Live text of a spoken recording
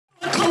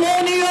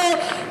colonial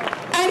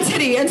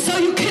entity. And so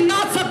you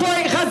cannot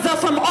separate Gaza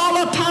from all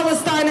of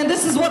Palestine. And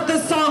this is what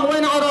this song,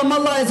 When Out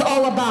Ramallah, is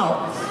all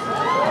about.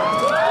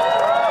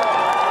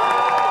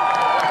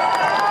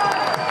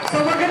 So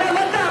we're going to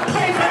let that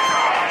play for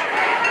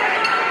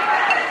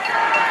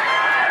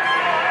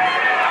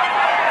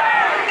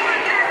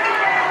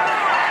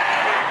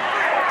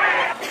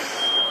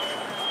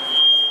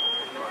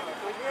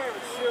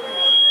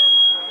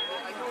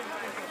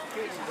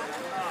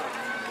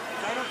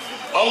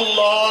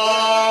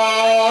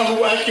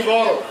Allahu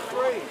Akbar.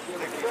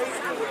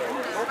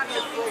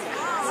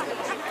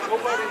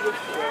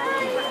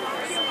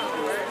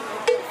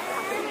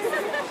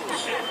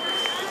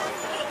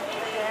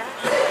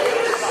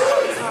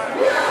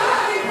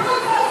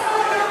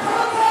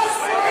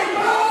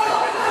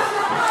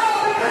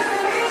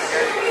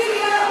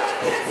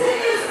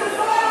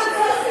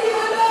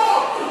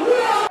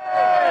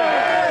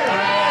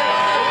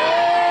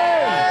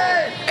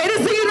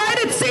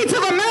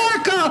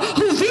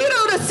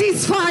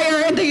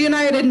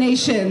 United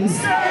Nations.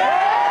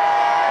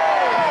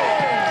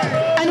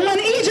 And when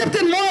Egypt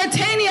and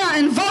Mauritania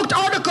invoked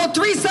Article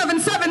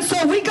 377,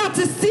 so we got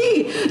to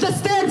see the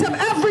stance of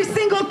every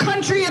single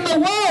country in the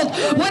world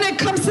when it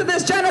comes to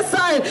this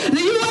genocide.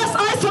 The U.S.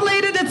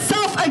 isolated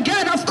itself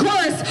again, of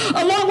course,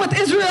 along with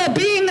Israel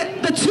being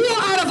the 2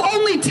 out of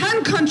only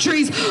 10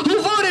 countries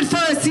who voted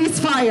for a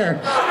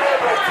ceasefire.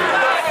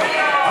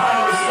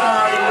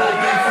 Palestine will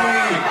be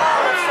free.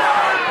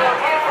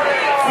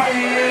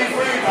 Free,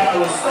 free,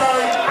 Palestine.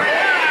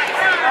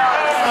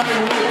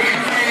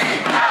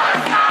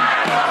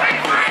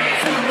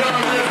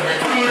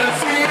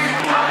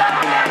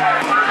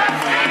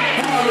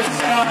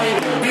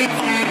 Palestine will be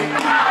free.